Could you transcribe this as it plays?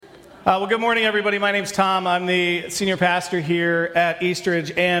Well, good morning, everybody. My name's Tom. I'm the senior pastor here at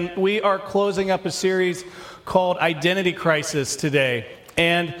Eastridge, and we are closing up a series called Identity Crisis today.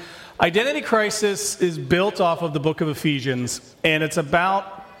 And Identity Crisis is built off of the book of Ephesians, and it's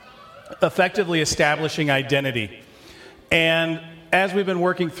about effectively establishing identity. And as we've been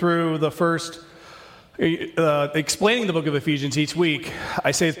working through the first, explaining the book of Ephesians each week,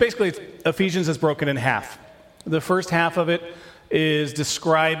 I say it's Ephesians is broken in half. The first half of it is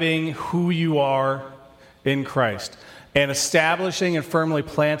describing who you are in Christ and establishing and firmly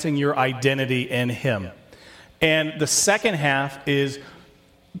planting your identity in Him. And the second half is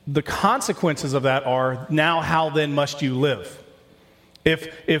the consequences of that are, now how then must you live?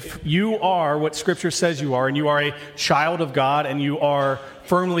 If you are what Scripture says you are, and you are a child of God, and you are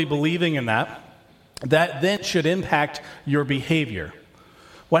firmly believing in that then should impact your behavior.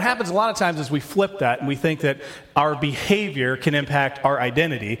 What happens a lot of times is we flip that and we think that our behavior can impact our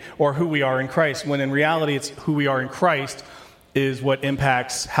identity or who we are in Christ, when in reality it's who we are in Christ is what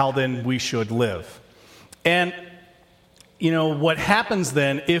impacts how then we should live. And, what happens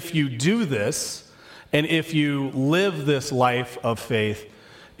then if you do this and if you live this life of faith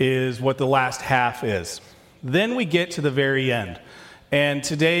is what the last half is. Then we get to the very end. And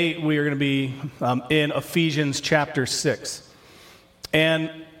today we are going to be in Ephesians chapter 6.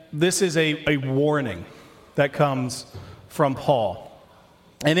 And this is a warning that comes from Paul.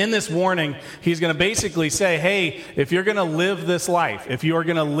 And in this warning, he's going to basically say, hey, if you're going to live this life, if you're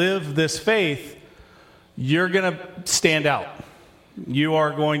going to live this faith, you're going to stand out. You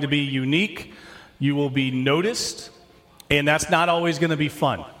are going to be unique. You will be noticed. And that's not always going to be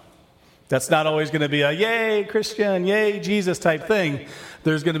fun. That's not always going to be a yay, Christian, yay, Jesus type thing.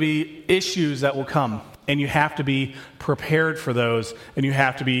 There's going to be issues that will come. And you have to be prepared for those, and you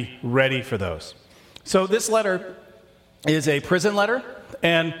have to be ready for those. So this letter is a prison letter,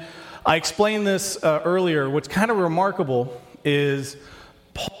 and I explained this earlier. What's kind of remarkable is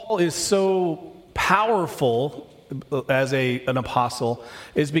Paul is so powerful as an apostle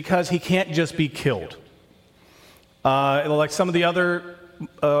is because he can't just be killed. Like some of the other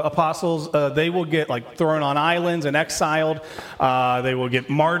apostles, they will get thrown on islands and exiled. They will get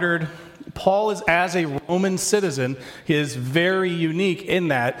martyred. Paul is, as a Roman citizen, he is very unique in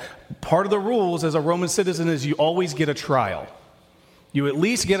that part of the rules as a Roman citizen is you always get a trial. You at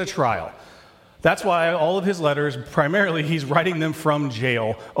least get a trial. That's why all of his letters, primarily, he's writing them from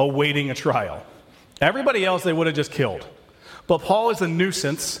jail, awaiting a trial. Everybody else they would have just killed. But Paul is a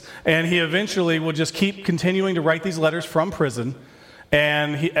nuisance, and he eventually will just keep continuing to write these letters from prison.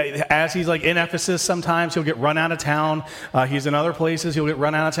 And as he's in Ephesus, sometimes he'll get run out of town. He's in other places, he'll get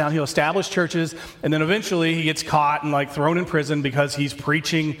run out of town. He'll establish churches, and then eventually he gets caught and thrown in prison because he's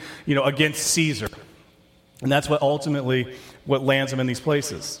preaching, against Caesar. And that's what lands him in these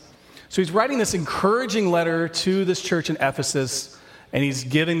places. So he's writing this encouraging letter to this church in Ephesus, and he's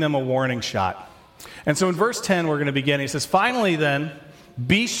giving them a warning shot. And so in verse 10, we're going to begin. He says, "Finally then,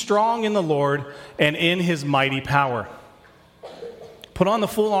 be strong in the Lord and in His mighty power. Put on the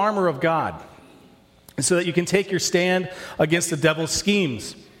full armor of God, so that you can take your stand against the devil's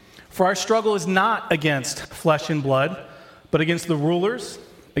schemes. For our struggle is not against flesh and blood, but against the rulers,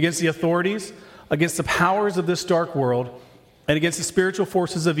 against the authorities, against the powers of this dark world, and against the spiritual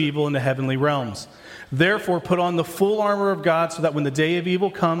forces of evil in the heavenly realms. Therefore, put on the full armor of God, so that when the day of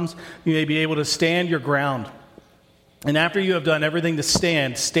evil comes, you may be able to stand your ground. And after you have done everything to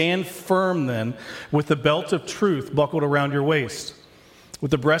stand firm then, with the belt of truth buckled around your waist, with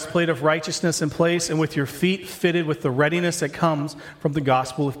the breastplate of righteousness in place, and with your feet fitted with the readiness that comes from the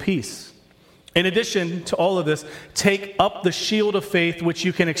gospel of peace. In addition to all of this, take up the shield of faith, which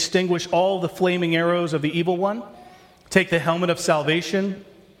you can extinguish all the flaming arrows of the evil one. Take the helmet of salvation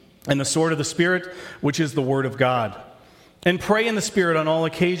and the sword of the Spirit, which is the word of God. And pray in the Spirit on all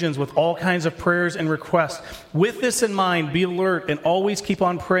occasions with all kinds of prayers and requests. With this in mind, be alert and always keep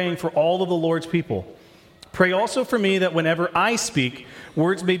on praying for all of the Lord's people. Pray also for me that whenever I speak,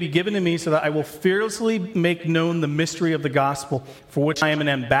 words may be given to me so that I will fearlessly make known the mystery of the gospel, for which I am an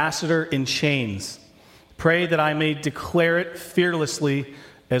ambassador in chains. Pray that I may declare it fearlessly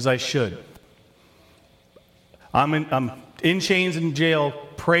as I should." I'm in chains in jail.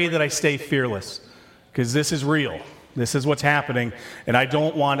 Pray that I stay fearless, because this is real. This is what's happening, and I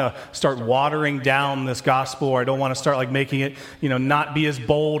don't want to start watering down this gospel, or I don't want to start making it, not be as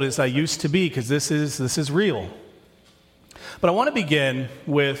bold as I used to be, because this is real. But I want to begin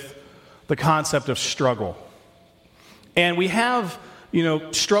with the concept of struggle. And we have,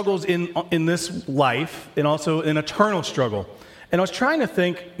 struggles in this life, and also an eternal struggle. And I was trying to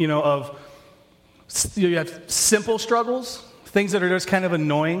think, of you have simple struggles, things that are just kind of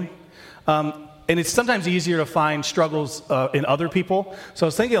annoying. And it's sometimes easier to find struggles in other people. So I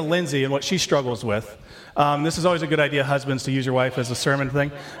was thinking of Lindsay and what she struggles with. This is always a good idea, husbands, to use your wife as a sermon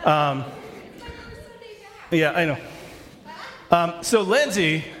thing. Yeah, I know. So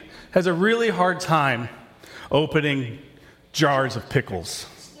Lindsay has a really hard time opening jars of pickles,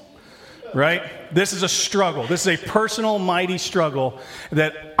 right? This is a struggle. This is a personal, mighty struggle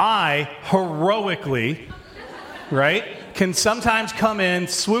that I heroically, right, can sometimes come in,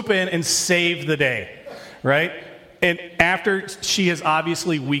 swoop in, and save the day, right? And after she has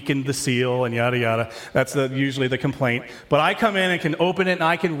obviously weakened the seal and yada, yada, that's usually the complaint. But I come in and can open it and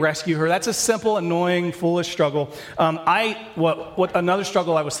I can rescue her. That's a simple, annoying, foolish struggle. What another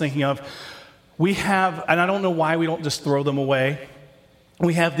struggle I was thinking of, we have, and I don't know why we don't just throw them away.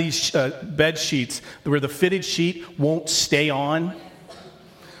 We have these bed sheets where the fitted sheet won't stay on.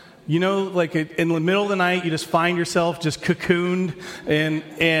 You know, like in the middle of the night, you just find yourself just cocooned,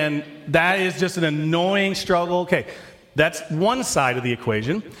 and that is just an annoying struggle. Okay, that's one side of the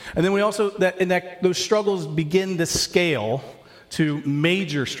equation. And then we also, those struggles begin to scale to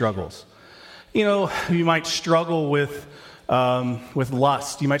major struggles. You know, you might struggle with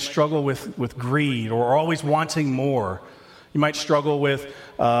lust. You might struggle with greed or always wanting more. You might struggle with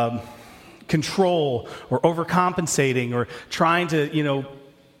control or overcompensating or trying to,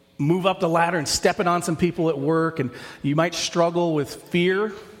 move up the ladder and stepping on some people at work. And you might struggle with fear.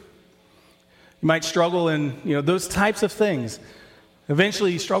 You might struggle in, those types of things.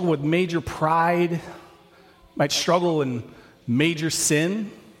 Eventually you struggle with major pride. You might struggle in major sin.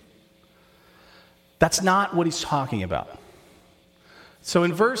 That's not what he's talking about. So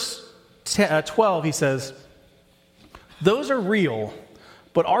in verse 12, he says, those are real,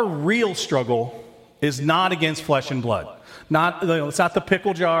 but our real struggle is not against flesh and blood. It's not the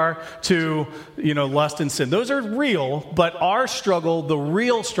pickle jar to, lust and sin. Those are real, but our struggle, the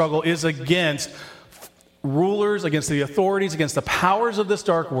real struggle, is against rulers, against the authorities, against the powers of this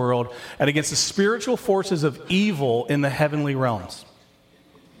dark world, and against the spiritual forces of evil in the heavenly realms.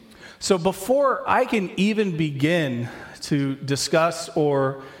 So before I can even begin to discuss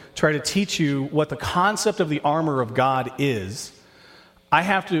or try to teach you what the concept of the armor of God is, I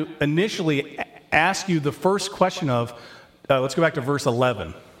have to initially ask you the first question of, let's go back to verse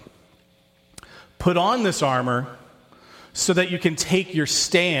 11. Put on this armor so that you can take your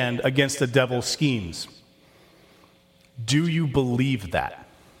stand against the devil's schemes. Do you believe that?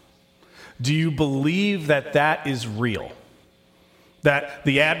 Do you believe that that is real? That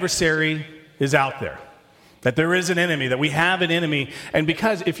the adversary is out there? That there is an enemy, that we have an enemy? And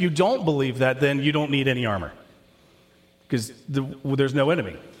because if you don't believe that, then you don't need any armor. Because there's no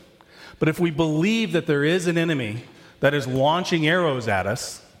enemy. But if we believe that there is an enemy that is launching arrows at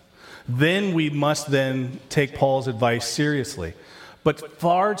us, then we must then take Paul's advice seriously. But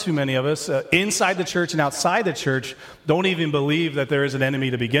far too many of us, inside the church and outside the church, don't even believe that there is an enemy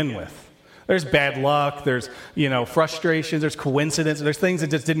to begin with. There's bad luck, there's frustrations, there's coincidence, there's things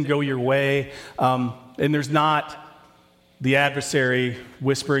that just didn't go your way, and there's not the adversary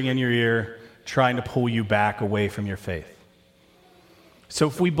whispering in your ear, trying to pull you back away from your faith. So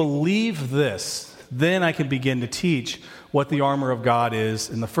if we believe this, then I can begin to teach what the armor of God is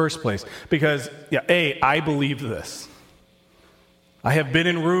in the first place. Because, I believe this. I have been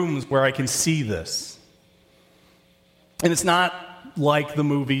in rooms where I can see this. And it's not like the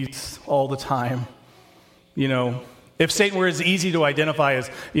movies all the time. If Satan were as easy to identify as,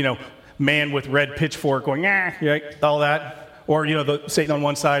 man with red pitchfork going, all that, or, Satan on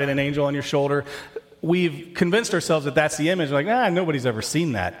one side and an angel on your shoulder, we've convinced ourselves that that's the image. Like, nobody's ever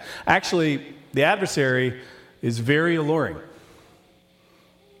seen that. Actually, the adversary is very alluring.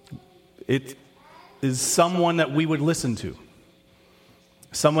 It is someone that we would listen to.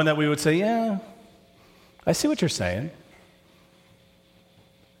 Someone that we would say, yeah, I see what you're saying.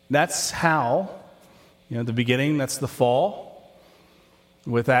 That's how, the beginning, that's the fall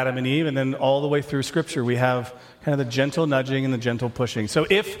with Adam and Eve, and then all the way through Scripture we have kind of the gentle nudging and the gentle pushing. So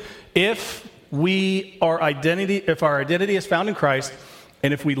if our identity is found in Christ,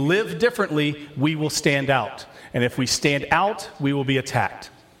 and if we live differently, we will stand out. And if we stand out, we will be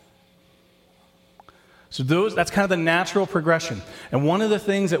attacked. So that's kind of the natural progression. And one of the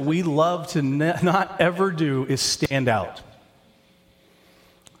things that we love to not ever do is stand out.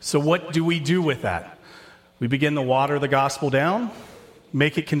 So what do we do with that? We begin to water the gospel down,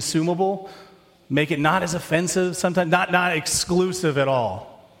 make it consumable, make it not as offensive, sometimes not exclusive at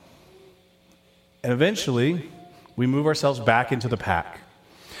all. And eventually, we move ourselves back into the pack.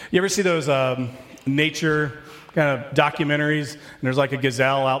 You ever see those nature kind of documentaries, and there's like a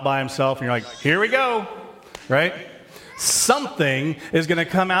gazelle out by himself, and you're like, here we go, right? something is going to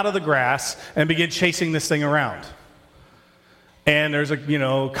come out of the grass and begin chasing this thing around. And there's a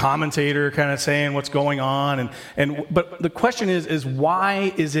commentator kind of saying what's going on, but the question is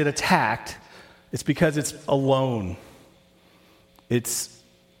why is it attacked? It's because it's alone. It's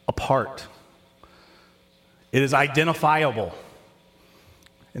apart. It is identifiable.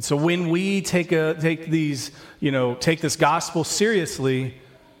 And so when we take this gospel seriously,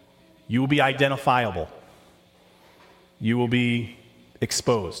 you will be identifiable. You will be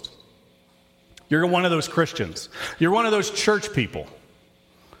exposed. You're one of those Christians. You're one of those church people.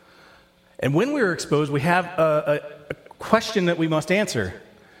 And when we're exposed, we have a question that we must answer.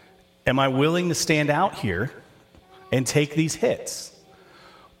 Am I willing to stand out here and take these hits?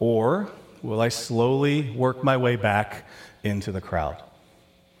 Or will I slowly work my way back into the crowd?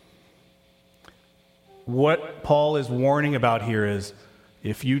 What Paul is warning about here is,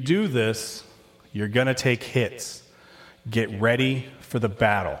 if you do this, you're going to take hits. Get ready for the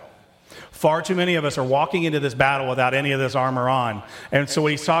battle. Far too many of us are walking into this battle without any of this armor on. And so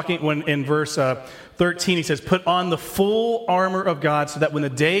when he's talking, when in verse 13, he says, put on the full armor of God so that when the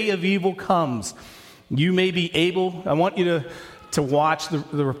day of evil comes, you may be able. I want you to watch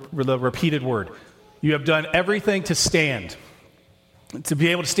the repeated word. You have done everything to stand. To be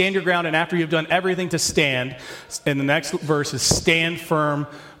able to stand your ground, and after you've done everything to stand, in the next verse is stand firm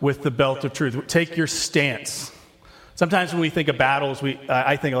with the belt of truth. Take your stance. Sometimes when we think of battles,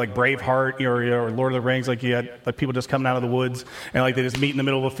 I think of like Braveheart or Lord of the Rings, like you had like people just coming out of the woods and like they just meet in the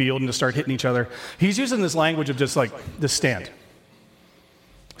middle of a field and just start hitting each other. He's using this language of just stand.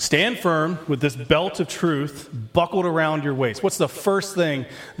 Stand firm with this belt of truth buckled around your waist. What's the first thing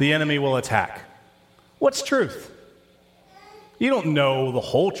the enemy will attack? What's truth? You don't know the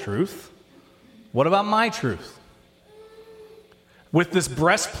whole truth. What about my truth? With this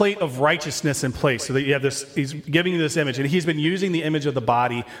breastplate of righteousness in place, so that you have this, he's giving you this image, and he's been using the image of the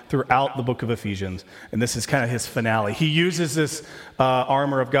body throughout the book of Ephesians, and this is kind of his finale. He uses this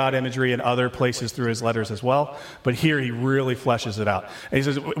armor of God imagery in other places through his letters as well, but here he really fleshes it out. And he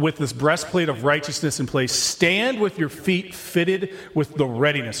says, with this breastplate of righteousness in place, stand with your feet fitted with the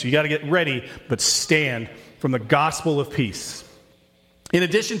readiness. So you got to get ready, but stand from the gospel of peace. In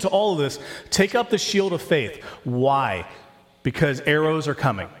addition to all of this, take up the shield of faith. Why? Because arrows are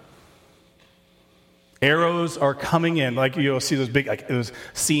coming. Arrows are coming in. Like you'll see those big those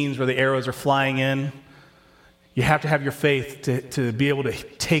scenes where the arrows are flying in. You have to have your faith to be able to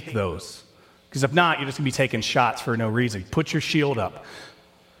take those. Because if not, you're just going to be taking shots for no reason. Put your shield up.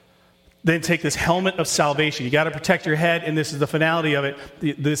 Then take this helmet of salvation. You got to protect your head, and this is the finality of it.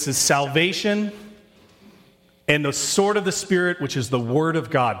 This is salvation and the sword of the Spirit, which is the word of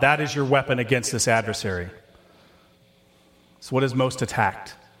God. That is your weapon against this adversary. So what is most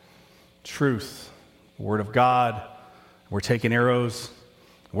attacked? Truth, the word of God. We're taking arrows.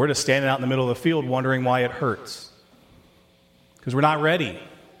 We're just standing out in the middle of the field wondering why it hurts. Because we're not ready.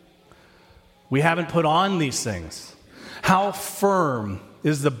 We haven't put on these things. How firm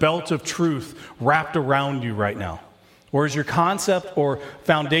is the belt of truth wrapped around you right now? Or is your concept or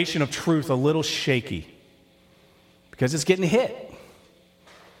foundation of truth a little shaky? Because it's getting hit.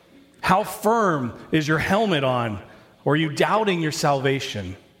 How firm is your helmet on? Or are you doubting your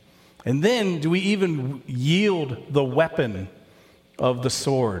salvation? And then, do we even yield the weapon of the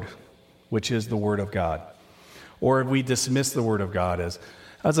sword, which is the Word of God? Or have we dismissed the Word of God as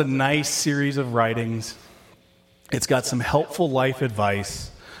a nice series of writings? It's got some helpful life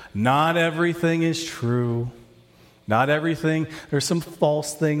advice. Not everything is true. Not everything. There's some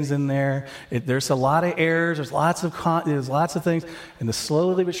false things in there. There's a lot of errors. There's lots of things. And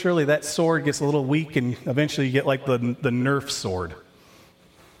slowly but surely, that sword gets a little weak, and eventually you get like the Nerf sword.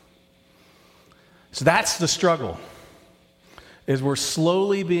 So that's the struggle, is we're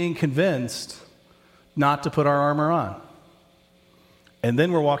slowly being convinced not to put our armor on. And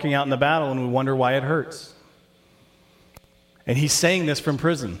then we're walking out in the battle and we wonder why it hurts. And he's saying this from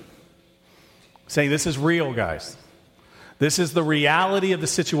prison. Saying this is real, guys. This is the reality of the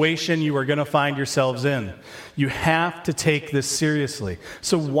situation you are going to find yourselves in. You have to take this seriously.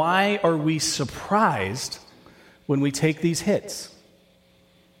 So why are we surprised when we take these hits?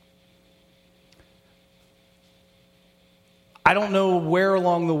 I don't know where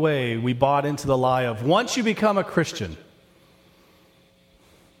along the way we bought into the lie of once you become a Christian,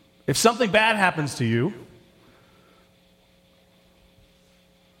 if something bad happens to you,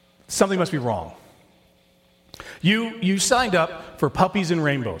 something must be wrong. You signed up for puppies and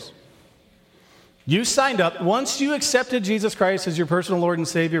rainbows. You signed up. Once you accepted Jesus Christ as your personal Lord and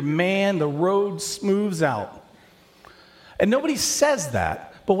Savior, man, the road smooths out. And nobody says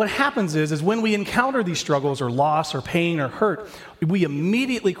that. But what happens is when we encounter these struggles or loss or pain or hurt, we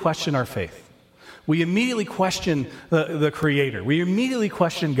immediately question our faith. We immediately question the Creator. We immediately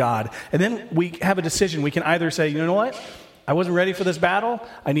question God. And then we have a decision. We can either say, you know what? I wasn't ready for this battle.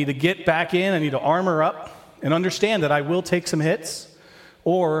 I need to get back in. I need to armor up and understand that I will take some hits.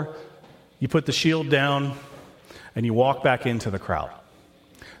 Or you put the shield down and you walk back into the crowd.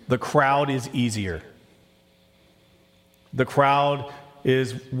 The crowd is easier. The crowd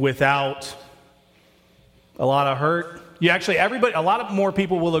is without a lot of hurt. A lot of more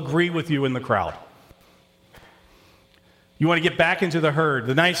people will agree with you in the crowd. You want to get back into the herd,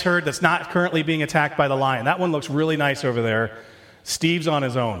 the nice herd that's not currently being attacked by the lion. That one looks really nice over there. Steve's on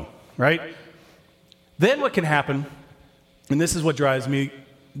his own, right? Then what can happen, and this is what drives me,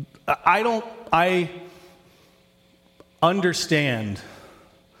 I understand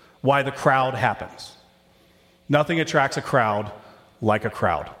why the crowd happens. Nothing attracts a crowd like a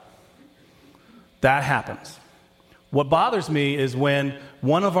crowd. That happens. What bothers me is when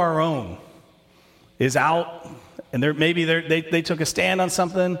one of our own is out, and they took a stand on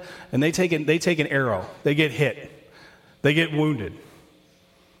something, and they take an arrow. They get hit. They get wounded.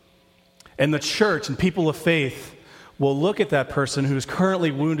 And the church and people of faith will look at that person who's currently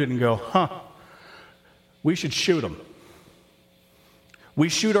wounded and go, we should shoot him. We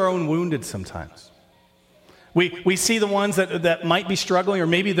shoot our own wounded sometimes. We see the ones that might be struggling, or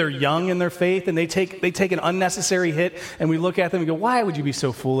maybe they're young in their faith, and they take an unnecessary hit, and we look at them and go, why would you be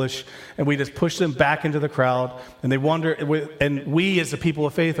so foolish? And we just push them back into the crowd, and they wonder, and we as the people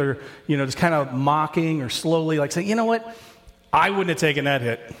of faith are, just kind of mocking or slowly like saying, you know what? I wouldn't have taken that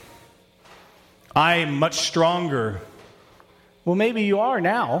hit. I am much stronger. Well, maybe you are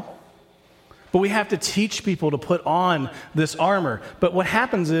now. But we have to teach people to put on this armor. But what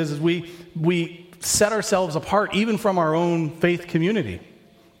happens is we set ourselves apart even from our own faith community,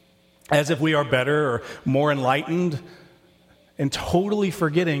 as if we are better or more enlightened, and totally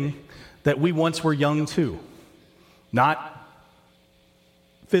forgetting that we once were young too. Not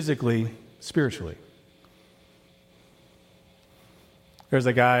physically, spiritually. There's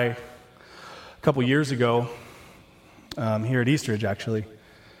a guy a couple years ago, here at Eastridge actually,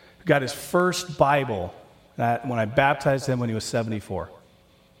 who got his first Bible when I baptized him when he was 74.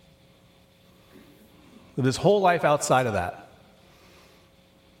 With his whole life outside of that.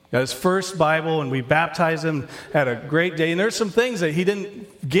 Got his first Bible, and we baptized him, had a great day. And there's some things that he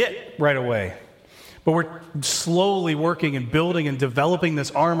didn't get right away. But we're slowly working and building and developing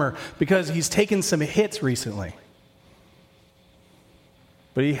this armor because he's taken some hits recently.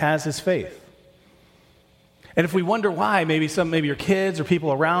 But he has his faith. And if we wonder why, maybe your kids or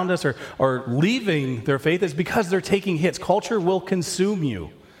people around us are leaving their faith, it's because they're taking hits. Culture will consume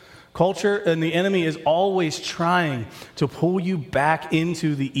you. Culture and the enemy is always trying to pull you back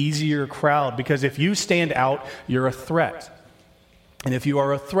into the easier crowd, because if you stand out, you're a threat. And if you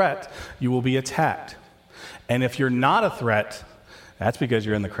are a threat, you will be attacked. And if you're not a threat, that's because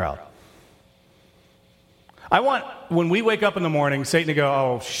you're in the crowd. I want, when we wake up in the morning, Satan to go,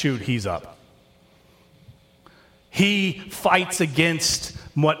 oh, shoot, he's up. He fights against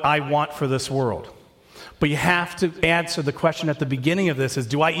what I want for this world. But you have to answer the question at the beginning of this is,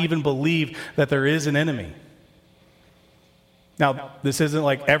 do I even believe that there is an enemy? Now, this isn't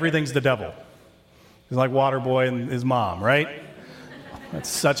like everything's the devil. It's like Waterboy and his mom, right? That's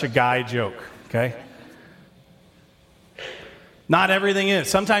such a guy joke, okay? Not everything is.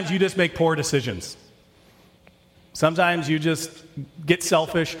 Sometimes you just make poor decisions. Sometimes you just get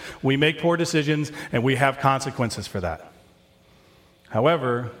selfish, we make poor decisions, and we have consequences for that.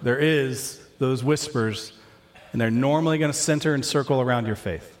 However, there is those whispers, and they're normally going to center and circle around your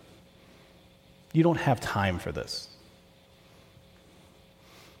faith. You don't have time for this.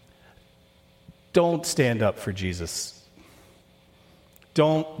 Don't stand up for Jesus.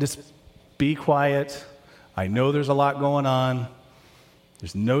 Don't just be quiet. I know there's a lot going on.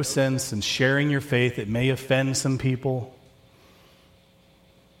 There's no sense in sharing your faith. It may offend some people.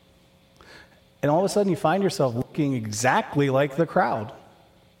 And all of a sudden you find yourself looking exactly like the crowd.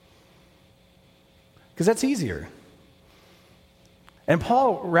 Because that's easier. And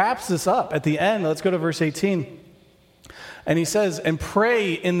Paul wraps this up at the end. Let's go to verse 18. And he says, and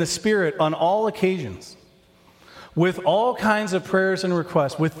pray in the Spirit on all occasions, with all kinds of prayers and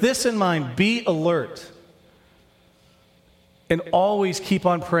requests. With this in mind, be alert. And always keep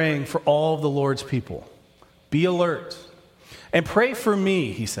on praying for all of the Lord's people. Be alert. And pray for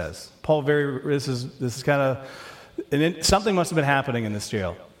me, he says. Paul, this is kind of, something must have been happening in this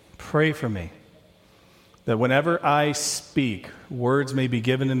jail. Pray for me, that whenever I speak, words may be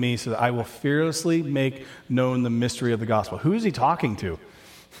given to me so that I will fearlessly make known the mystery of the gospel. Who is he talking to?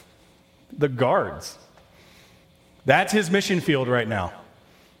 The guards. That's his mission field right now.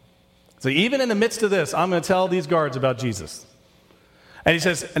 So even in the midst of this, I'm going to tell these guards about Jesus. And he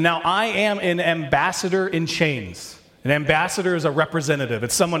says, now I am an ambassador in chains. An ambassador is a representative.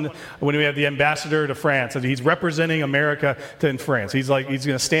 It's someone, when we have the ambassador to France, and he's representing America in France. He's going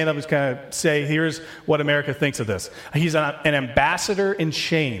to stand up and kind of say, here's what America thinks of this. He's an ambassador in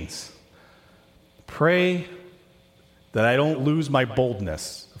chains. Pray that I don't lose my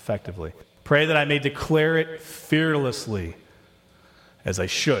boldness, effectively. Pray that I may declare it fearlessly as I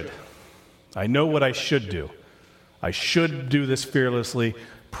should. I know what I should do. I should do this fearlessly.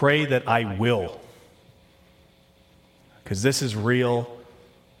 Pray that I will. Because this is real,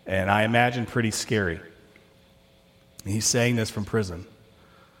 and I imagine pretty scary. And he's saying this from prison.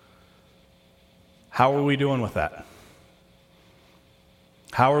 How are we doing with that?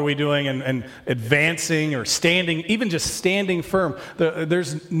 How are we doing in advancing or standing, even just standing firm?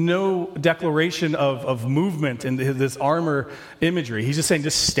 There's no declaration of movement in this armor imagery. He's just saying,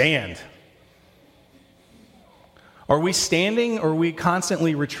 just stand. Are we standing, or are we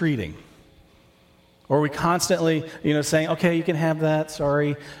constantly retreating? Or are we constantly, saying, okay, you can have that,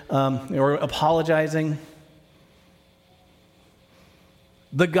 sorry, or apologizing?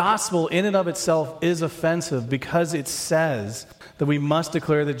 The gospel in and of itself is offensive because it says that we must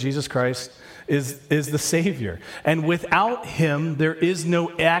declare that Jesus Christ is the Savior. And without him, there is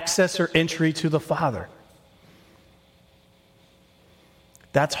no access or entry to the Father.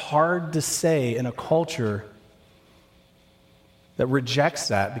 That's hard to say in a culture that rejects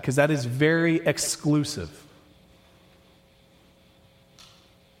that, because that is very exclusive.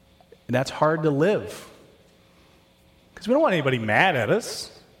 And that's hard to live. Because we don't want anybody mad at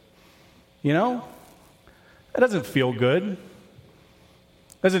us. That doesn't feel good. It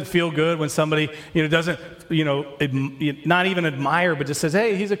doesn't feel good when somebody, doesn't, not even admire, but just says,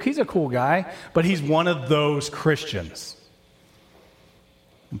 hey, he's a cool guy, but he's one of those Christians.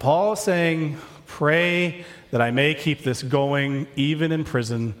 And Paul is saying, pray that I may keep this going even in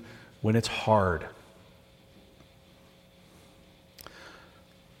prison when it's hard. I'm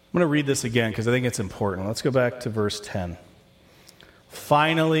going to read this again because I think it's important. Let's go back to verse 10.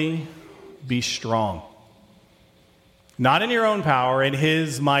 Finally, be strong. Not in your own power, in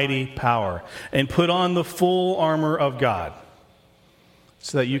his mighty power. And put on the full armor of God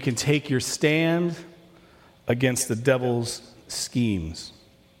so that you can take your stand against the devil's schemes.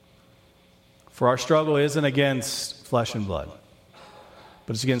 For our struggle isn't against flesh and blood,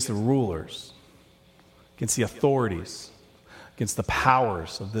 but it's against the rulers, against the authorities, against the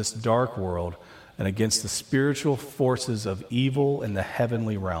powers of this dark world, and against the spiritual forces of evil in the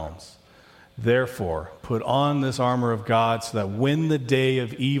heavenly realms. Therefore, put on this armor of God so that when the day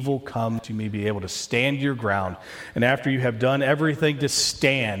of evil comes, you may be able to stand your ground. And after you have done everything to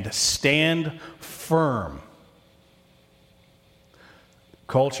stand firm.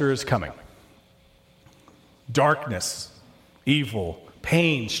 Culture is coming. Darkness, evil,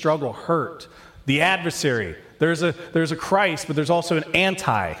 pain, struggle, hurt, the adversary. There's a Christ, but there's also an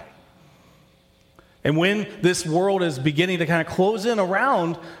anti. And when this world is beginning to kind of close in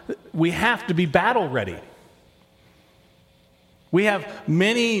around, we have to be battle ready. We have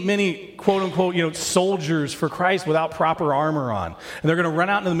many, quote unquote, soldiers for Christ without proper armor on. And they're going to run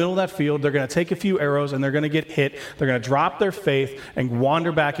out in the middle of that field. They're going to take a few arrows and they're going to get hit. They're going to drop their faith and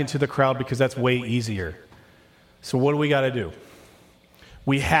wander back into the crowd because that's way easier. So what do we got to do?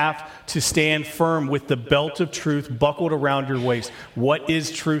 We have to stand firm with the belt of truth buckled around your waist. What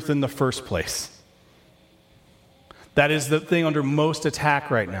is truth in the first place? That is the thing under most attack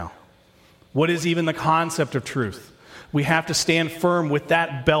right now. What is even the concept of truth? We have to stand firm with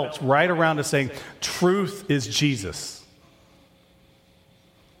that belt right around us saying, truth is Jesus.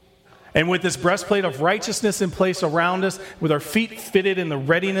 And with this breastplate of righteousness in place around us, with our feet fitted in the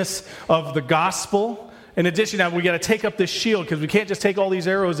readiness of the gospel. In addition, now we got to take up this shield because we can't just take all these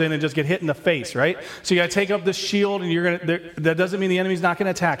arrows in and just get hit in the face, right? So you got to take up this shield, and that doesn't mean the enemy's not going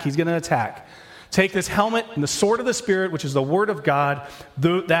to attack. He's going to attack. Take this helmet and the sword of the Spirit, which is the Word of God.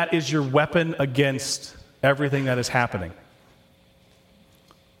 That is your weapon against everything that is happening.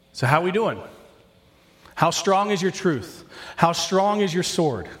 So how are we doing? How strong is your truth? How strong is your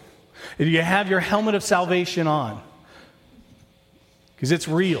sword? Do you have your helmet of salvation on? Because it's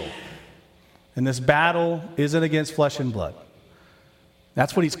real. And this battle isn't against flesh and blood.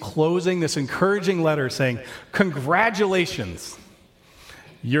 That's what he's closing this encouraging letter saying, congratulations,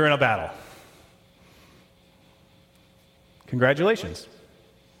 you're in a battle. Congratulations.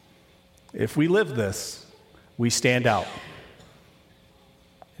 If we live this, we stand out.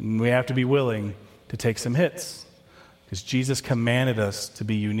 And we have to be willing to take some hits. Because Jesus commanded us to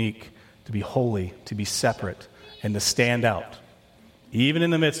be unique, to be holy, to be separate, and to stand out, even in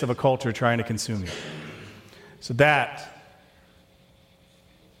the midst of a culture trying to consume you. So that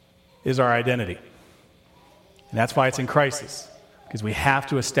is our identity. And that's why it's in crisis, because we have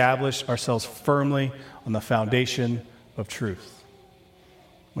to establish ourselves firmly on the foundation of truth.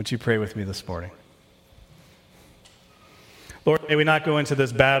 Would you pray with me this morning? Lord, may we not go into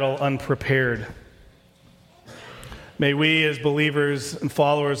this battle unprepared. May we as believers and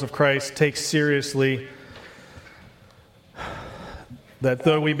followers of Christ take seriously that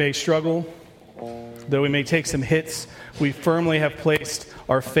though we may struggle, though we may take some hits, we firmly have placed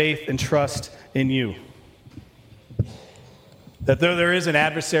our faith and trust in you. That though there is an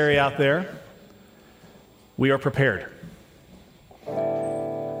adversary out there, we are prepared.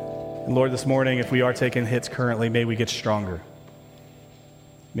 And Lord, this morning, if we are taking hits currently, may we get stronger.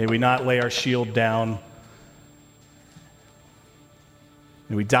 May we not lay our shield down.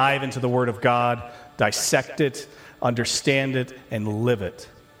 May we dive into the Word of God, dissect it, understand it, and live it.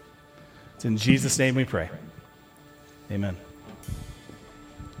 It's in Jesus' name we pray. Amen.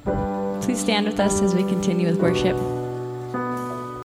 Please stand with us as we continue with worship.